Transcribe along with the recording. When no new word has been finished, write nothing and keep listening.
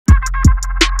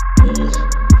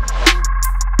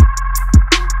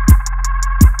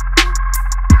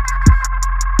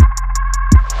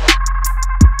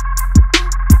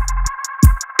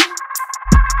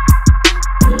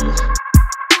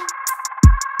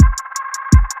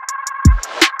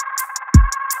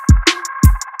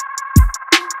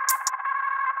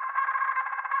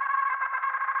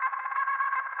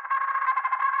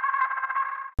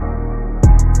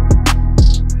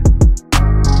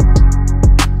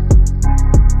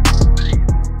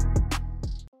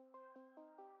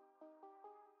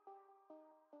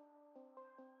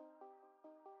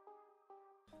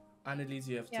Annelies,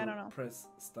 you have Yeah, I don't to know. press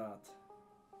start.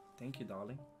 Thank you,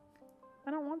 darling.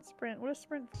 I don't want sprint. What is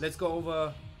sprint? Let's go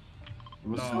over. Du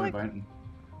musst es No. neu binden.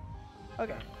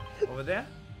 Okay. Over there?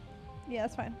 Yeah,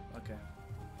 that's fine. Okay.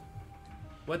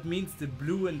 What means the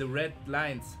blue and the red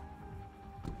lines?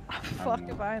 Fuck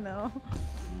if I know.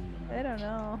 I don't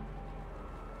know.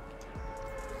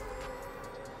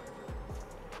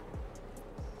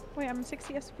 Wait, I'm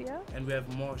 60 SPF? And we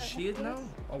have more shield now?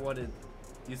 Or what it?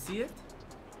 You see it?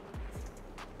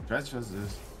 Transfers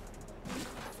is.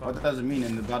 What does it mean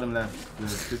in the bottom left? The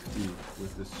 50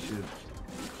 with this shield.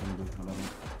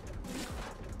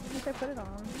 If I put it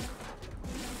on.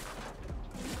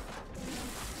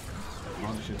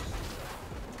 Oh shit.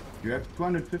 You have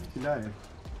 250 lives.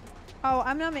 Oh,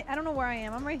 I'm not. I don't know where I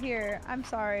am. I'm right here. I'm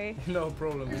sorry. No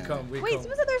problem. We come. We Wait, come.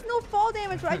 someone said there's no fall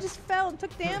damage, but I just fell and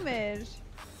took damage.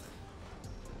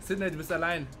 Sidney, du bist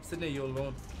allein. Sidney, you're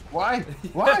alone. Why?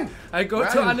 Why? I go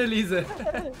to Anneliese.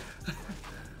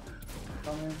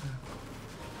 Come in.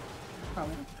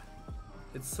 Come in.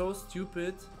 It's so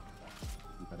stupid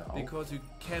because you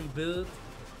can build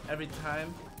every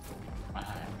time. I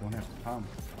don't have to farm.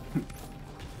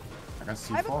 I got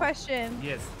C4. I have a question.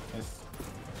 Yes. Yes.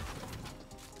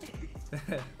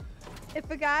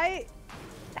 If a guy,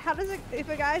 if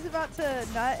a guy's about to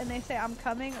nut and they say I'm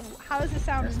coming, how does it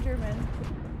sound in German?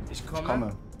 Ich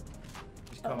komme.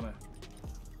 Ich komme.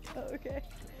 Oh, okay.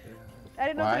 I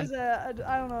didn't know if there's a,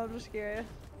 I don't know, I'm just curious.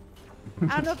 I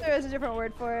don't know if there is a different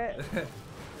word for it.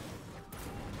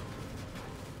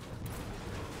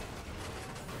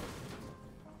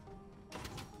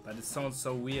 But it sounds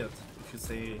so weird if you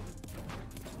say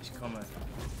Ich komme.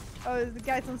 Oh, the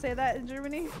guys don't say that in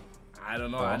Germany? I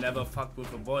don't know. I never fucked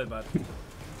with a boy, but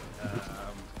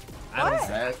I don't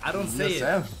say it. I don't say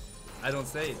it. I don't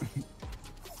say it.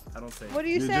 What do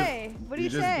you say? What do you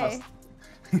say?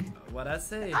 What I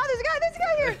say? Oh, there's a guy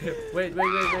here! Wait.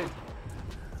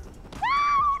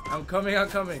 I'm coming.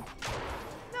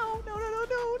 No. No,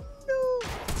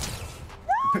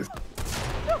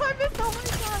 I missed, oh my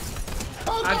god.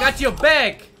 I got your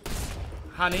back,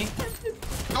 honey.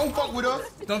 Don't fuck with us.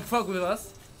 Don't fuck with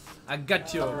us. I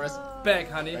got your back,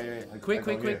 honey.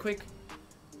 Wait, Quick.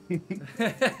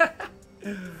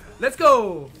 Let's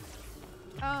go.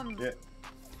 Yeah.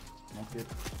 Okay.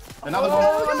 Another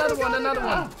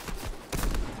one.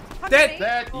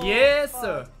 Dead. Yes,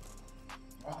 sir.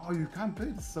 Oh, you can't play.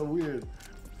 It's so weird.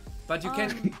 But you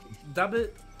can double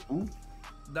So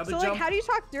jump. like, how do you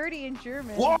talk dirty in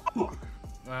German? Whoa!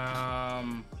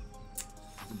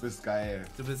 Du bist geil.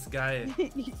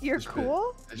 You're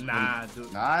cool? Nah,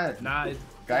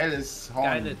 Geil is horny.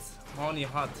 Geil is horny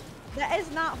hot. That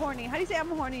is not horny. How do you say I'm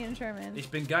horny in German?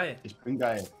 Ich bin geil.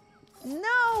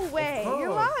 No way! You're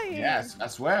lying! Yes, I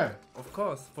swear. Of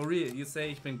course, for real. You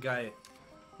say ich bin geil.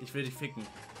 Ich will dich ficken.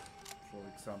 For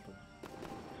example.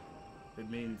 It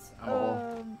means I'm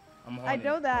horny. I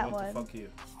know that I want one. To fuck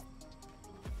you.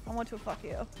 I want to fuck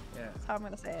you. Yeah. That's how I'm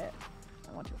gonna say it.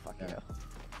 I want to fuck you.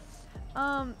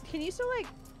 Can you still like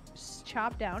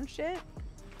chop down shit?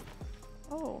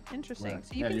 Oh, interesting. Right.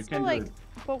 So you Yeah, can you still can like, do it.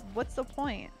 but what's the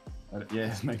point?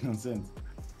 Yeah, it makes no sense.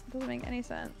 Doesn't make any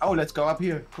sense. Oh, let's go up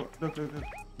here. Look.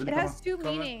 It has two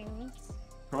meanings.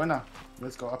 Corinna,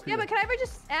 let's go up here. Yeah, but can I ever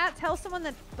just tell someone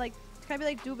that like, can I be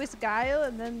like, du bist geil,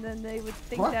 and then they would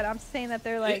think that I'm saying that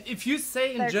they're like. If you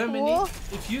say in Germany, cool?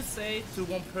 if you say to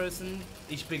one person,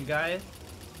 ich bin geil,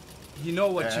 he know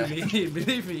what you mean.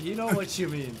 Believe me, he know what you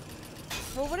mean.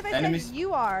 Well, what if I said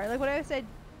you are? Like, what if I said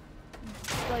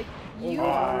like you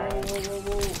are?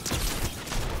 Whoa.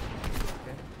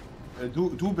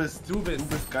 Du bist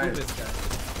geil.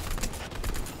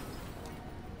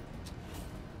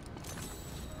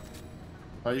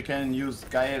 Or you can use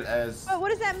geil as. Oh, what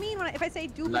does that mean if I say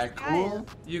du bist like geil? cool?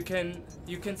 You can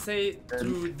say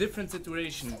to different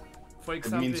situation. For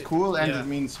example, it means cool and it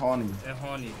means horny.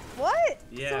 Horny. What?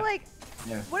 Yeah. So like,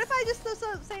 yeah. What if I just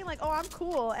start saying like, oh, I'm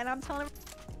cool, and I'm telling.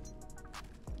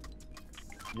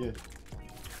 Yeah.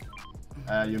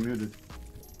 You're muted.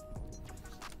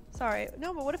 Sorry.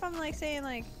 No, but what if I'm like saying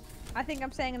like, I think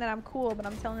I'm saying that I'm cool, but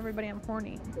I'm telling everybody I'm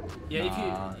horny. Yeah,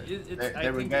 if you,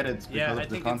 they will get it because of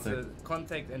the context. It's the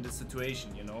context and the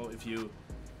situation. You know, if you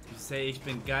say ich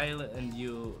bin geil and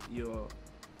you're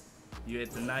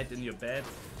at the night in your bed,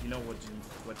 you know what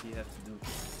you have to do.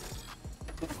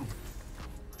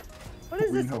 What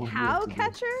is this, cow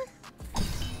catcher?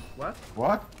 What?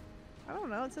 What? I don't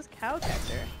know. It says cow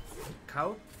catcher.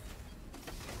 Cow?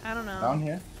 I don't know. Down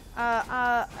here?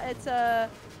 It's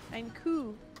ein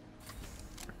Kuh.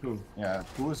 Cool. Yeah,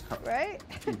 cool is cow. Right?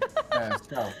 Yeah, it's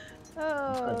cow.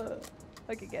 Oh.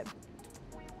 Okay, good.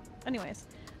 Anyways,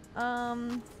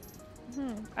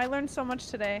 I learned so much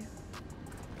today.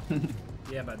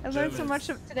 Yeah, but I learned so much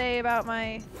today about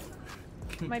my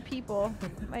people,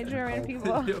 my German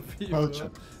people. Your people.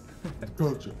 Culture.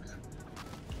 Culture.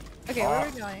 Okay, where are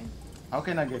we going? How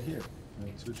can I get here?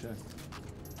 Two chests.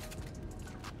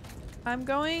 I'm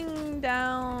going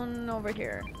down over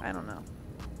here. I don't know.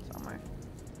 Somewhere.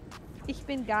 Ich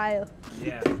bin geil.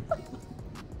 Yeah.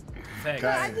 Fact. No,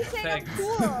 I'm just saying I'm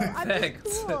cool. I'm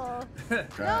just cool.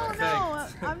 No,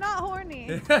 I'm not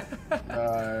horny.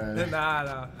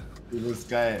 Na. Du bist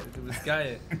geil. Du bist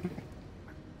geil.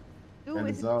 Du Keine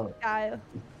bist Sau. geil.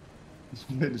 Ich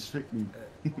will dich ficken.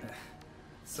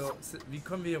 So, wie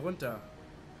kommen wir hier runter?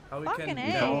 How we Fucking can...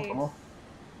 A. Come on.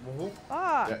 Wo hoch?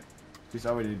 Fuck. Yeah. She's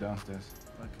already downstairs.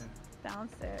 Okay.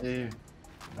 Downstairs. Hey.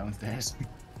 Downstairs.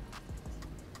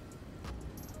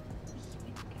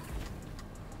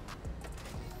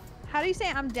 How do you say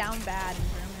I'm down bad in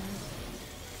German?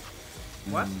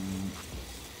 What?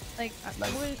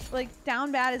 Like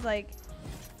down bad is like.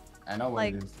 I know what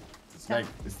Like, it is. It's like,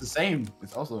 it's the same.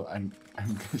 It's also, I'm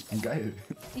geil.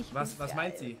 Was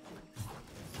meint sie?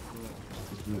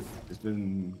 Ich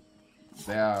bin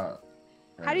sehr...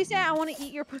 How do you say I want to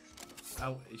eat your pussy?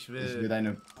 Ich Ich will will...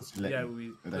 deine Pussy lecken. Ja,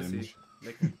 wie Mit deinem Pussy Misch.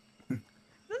 lecken.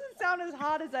 Doesn't sound as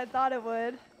hot as I thought it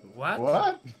would. What?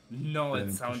 What? No,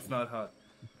 it sounds not hot.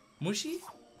 Mushy?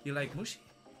 You like mushy?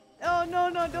 Oh no,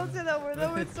 don't say that word.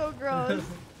 That word's so gross.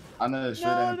 Anne, ich will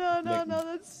No, deine lecken. no,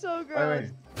 that's so gross.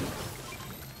 Wait.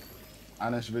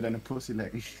 Anne, ich will deine Pussy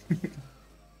lecken.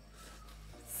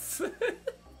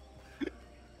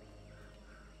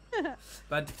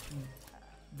 But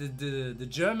the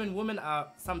German women are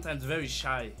sometimes very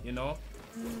shy, you know?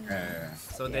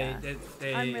 So Yeah.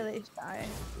 they I'm really shy.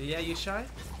 Yeah, you shy?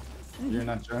 You're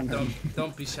not German.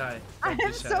 Don't be shy. I Don't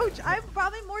am be shy. so. I'm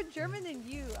probably more German than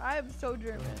you. I am so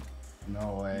German.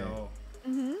 No way.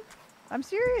 No. I'm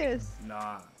serious.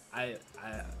 Nah.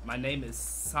 My name is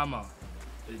Summer.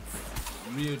 It's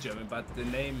real German, but the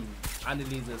name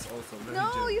Anneliese is also very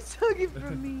No, German. you took it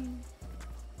from me.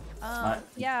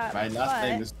 Yeah. My last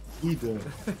name is Ide.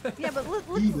 Yeah, but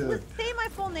let's say my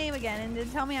full name again and then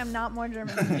tell me I'm not more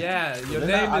German. Than you. Yeah, your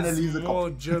Lena name is Anneliese more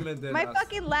German than My us.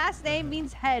 fucking last name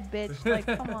means head, bitch. Like,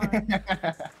 come on.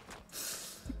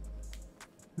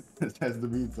 Das heißt, du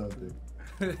Beat something.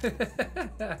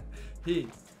 Hey.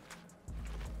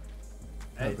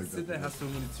 Ey, Perfect, Sidney, okay. hast du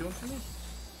Munition für mich?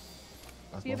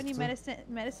 Was Do you have any machst du?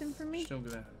 medicine for me?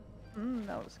 Sturmgewehr.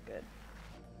 That was good.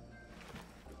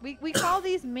 We call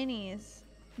these minis.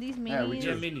 These Yeah, we minis.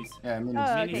 Yeah, Minis. Ja, Minis.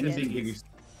 Oh, okay, Minis good. sind Biggies.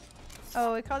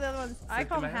 Oh, we call the other ones. I Sag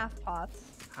call dir them mal her. half pots.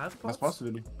 Half Was Pots? brauchst du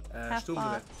für die? Half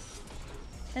Sturmgewehr. pots.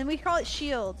 And we call it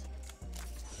shield.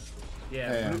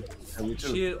 Yeah, Ja, blue, ja, we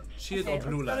too. shield Okay, or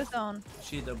blue let's light. go to zone.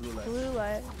 Shield or blue light. Blue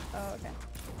light. Oh, okay.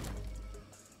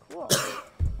 Cool.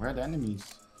 Where are the enemies?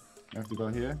 You have to go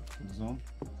here, to the zone.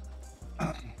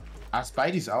 Are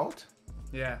Spidey's out?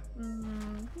 Yeah.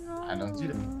 No. I don't see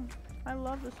them. I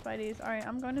love the Spideys. Alright,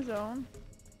 I'm going to zone.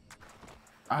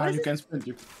 Ah, What is you this- can sprint.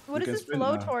 You What is can this sprint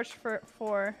now. blowtorch for?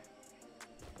 What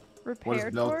is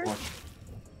Repair torch? blowtorch?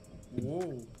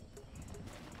 Whoa.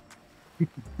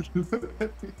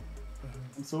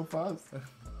 I'm so fast.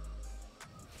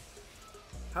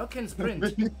 How can sprint?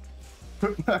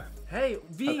 Hey,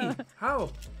 V, how?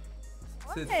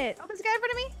 What? Sid. Oh, this guy in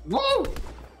front of me? Whoa!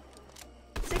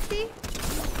 60?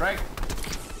 Right.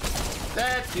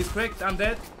 Dead. He's cracked, I'm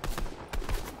dead.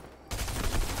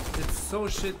 It's so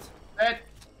shit. Dead.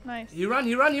 Nice. He run.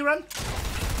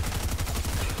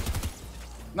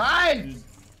 Nein!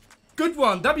 Good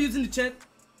one. W's in the chat.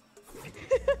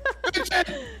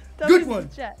 W's in one.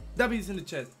 the chat. W's in the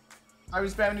chat. Are we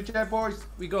spamming the chat, boys?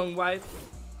 We going wide.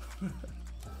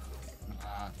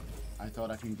 Ah, I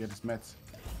thought I can get his meds.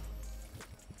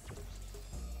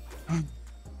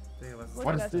 Look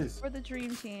What at is us. this? We're the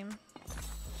dream team.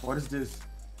 What is this?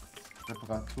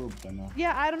 Reparaturbrenner.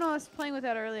 Yeah, I don't know. I was playing with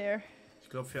that earlier. Ich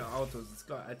glaube für Autos.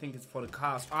 I think it's for the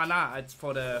cars. Ah, nah, it's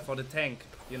for the tank.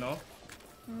 You know.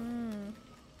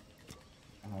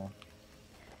 Oh.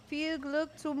 Viel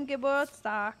Glück zum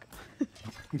Geburtstag.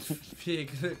 Viel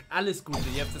Glück. Alles Gute.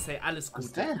 You have to say alles What's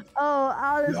Gute. that? Oh,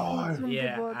 alles Lol. Gute zum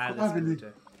Yeah, Geburtstag. alles Guck mal,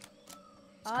 Gute.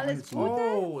 Alles Gute. Gute?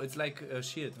 Oh, it's like a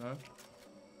shield, huh?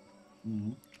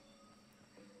 Mhm.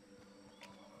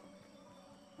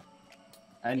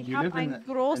 And Ich you hab live in... einen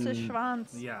großen in-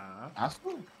 Schwanz. Ja. Hast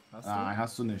du? Hast du? Nein,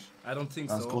 hast du nicht. I don't think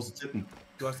Du hast so. große Titten.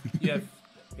 Du hast, ja,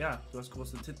 ja, du hast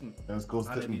große Titten. Du hast große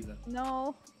Titten. Anneliese.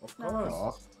 No. Of No. course.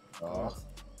 Doch, doch.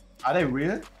 Are they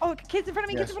real? Oh, kids in front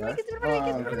of me, kids in front of me, kids in front of me,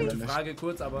 kids in front of me. Gute Frage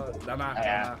kurz, aber danach.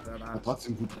 Aber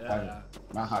trotzdem gute Ja, Frage. ja.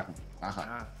 Nachhaken,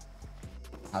 nachhaken. Ah.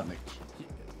 Hartnäckig.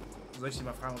 Soll ich die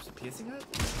mal fragen, ob sie Piercing hat?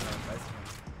 Ja, weiß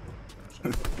ich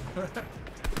nicht.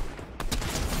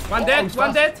 One dead,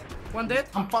 one dead, one dead.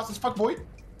 I'm fast as fuck, boy.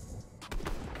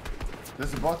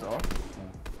 There's a bot, oh.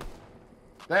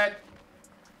 Dead.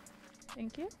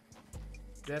 Thank you.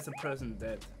 There's a person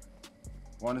dead.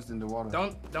 One is in the water.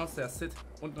 Downstairs, sit.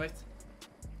 Unten rechts.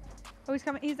 Oh, he's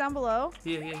coming. He's down below.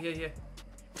 Hier.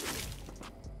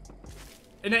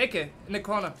 In der Ecke, in der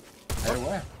Corner. Hey,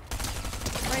 where?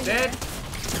 Right Dead. here.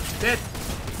 Dead.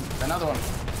 Another one.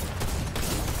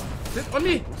 Sit on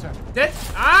me. What's that? Dead.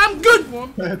 I'm good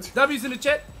one. Dead. W's in the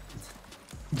chat.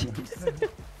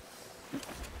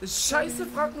 Scheiße,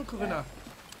 frag nur Corinna.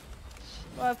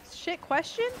 Shit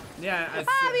question? Yeah, I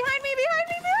Behind me!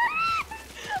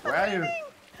 Where are you?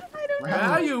 I don't Where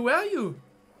know. are you? Where are you?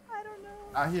 I don't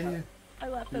know. Ah, here. I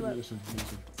left. Listen.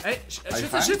 Ey, Are you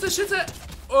fine? Schütze!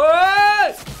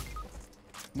 Oh!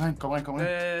 Nein, komm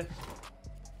rein.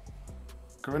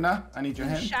 Corinna, I need your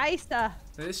hand. Scheiße.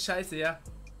 Das ist scheiße, ja.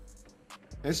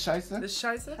 Ist scheiße? Das ist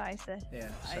scheiße? Scheiße. Ja,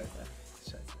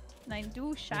 scheiße. Nein,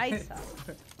 du Scheiße.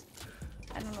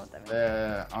 I don't know what that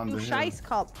means. On Du the hill.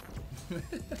 Scheißkopf.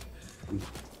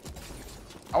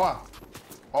 Aua.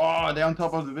 Oh, they're on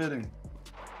top of the building.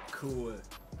 Cool.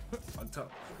 On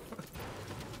top.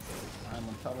 I'm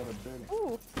on top of the building.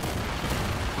 Ooh.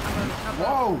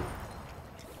 Whoa!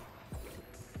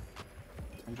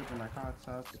 I'm dripping my cards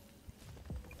out.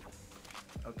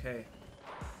 Okay.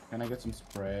 Can I get some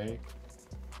spray?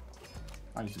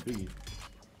 Ah, it's a biggie.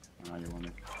 Ah, you want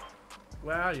it.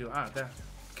 Where are you? Ah, there.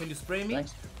 Can you spray me?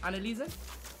 Thanks. Anneliese?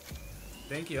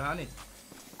 Thank you, honey.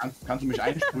 Kannst du mich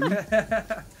einsprühen?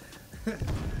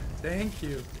 Thank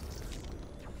you.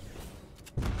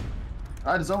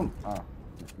 Ah, the zone. Ah,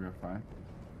 we're fine.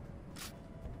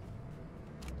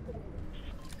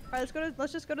 Alright,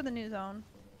 let's just go to the new zone.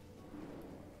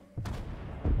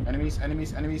 Enemies.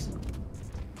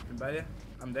 Bin bei dir.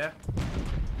 I'm there.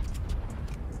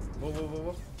 Wo?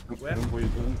 Where? Irgendwo hier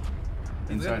drin.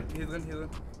 Inside. Hier drin.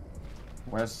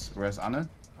 Where's Anne?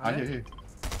 Ah, Anne? hier.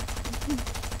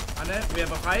 Anne, wir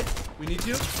bereit. We need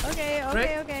you. Okay.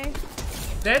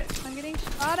 Dead. I'm getting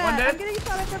shot One at. dead. I'm getting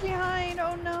shot at from behind.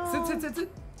 Oh no. Sit.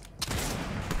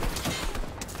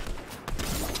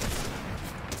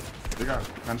 Digga,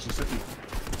 kannst du sitzen?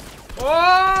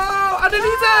 Oh,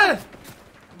 Anneliese!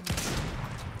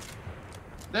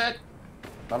 Dead!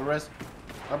 Double res.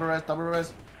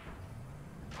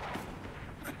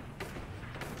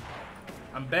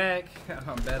 I'm back.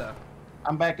 I'm better.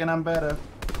 I'm back and I'm better.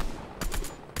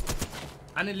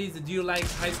 Anneliese, do you like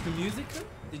High School Musical?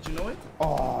 Did you know it?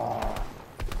 Oh,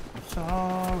 I'm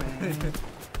sorry.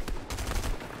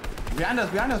 behind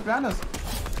us.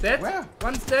 Dead? Where?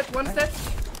 One's dead.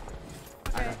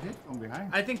 I got hit from behind.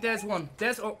 I think there's one.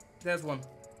 There's one.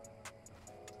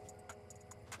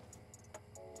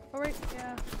 Alright,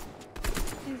 yeah.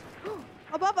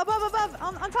 Above.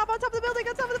 On top of the building.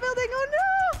 Oh no!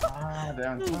 Ah, they're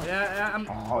on top. Yeah, I'm.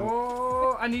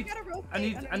 Oh. Oh, I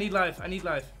need life. Do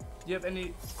you have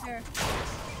any? Here.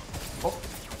 Oh,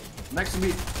 next to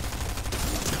me.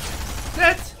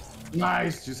 Dead!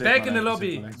 Nice. You saved Back my in the life, lobby,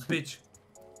 you saved my life. bitch.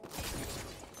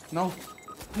 No.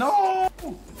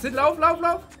 Sit, lauf.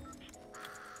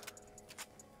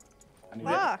 I need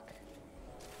Fuck.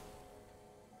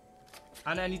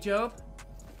 Anna, I need your help.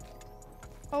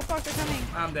 Oh fuck, they're coming.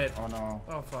 I'm dead. Oh no.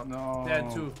 Oh fuck. No. There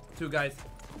are two guys.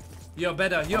 You're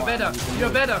better. Come on, You're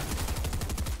better.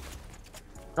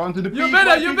 Going to the peak. You're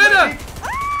better. You're better.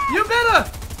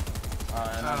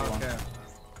 Another one. Okay.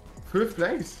 Fifth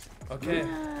place. Okay.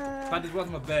 But it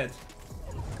wasn't bad.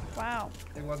 Wow.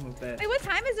 It wasn't bad. Hey, what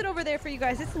time is it over there for you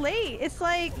guys? It's late. It's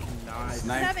like Nice.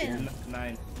 9 7. PM.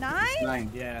 9. 9?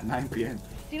 9. Yeah. 9 p.m. Do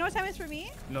you know what time it is for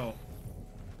me? No.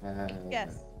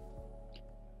 Yes.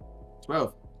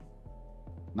 12.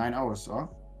 9 hours, huh?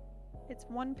 It's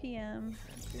 1 p.m.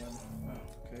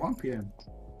 Okay. 1 p.m.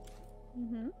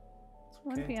 Mm-hmm.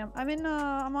 1 Okay. p.m.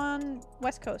 I'm on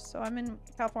West Coast, so I'm in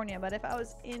California. But if I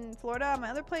was in Florida, my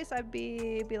other place, I'd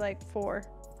be like 4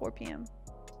 p.m.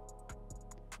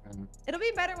 It'll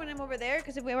be better when I'm over there,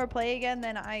 because if we ever play again,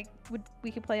 then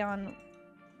we could play on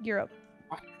Europe.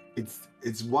 It's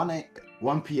 1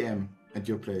 p.m. at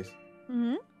your place.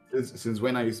 Mm-hmm. Since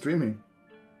when are you streaming?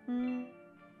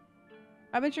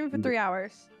 I've been streaming for 3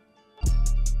 hours.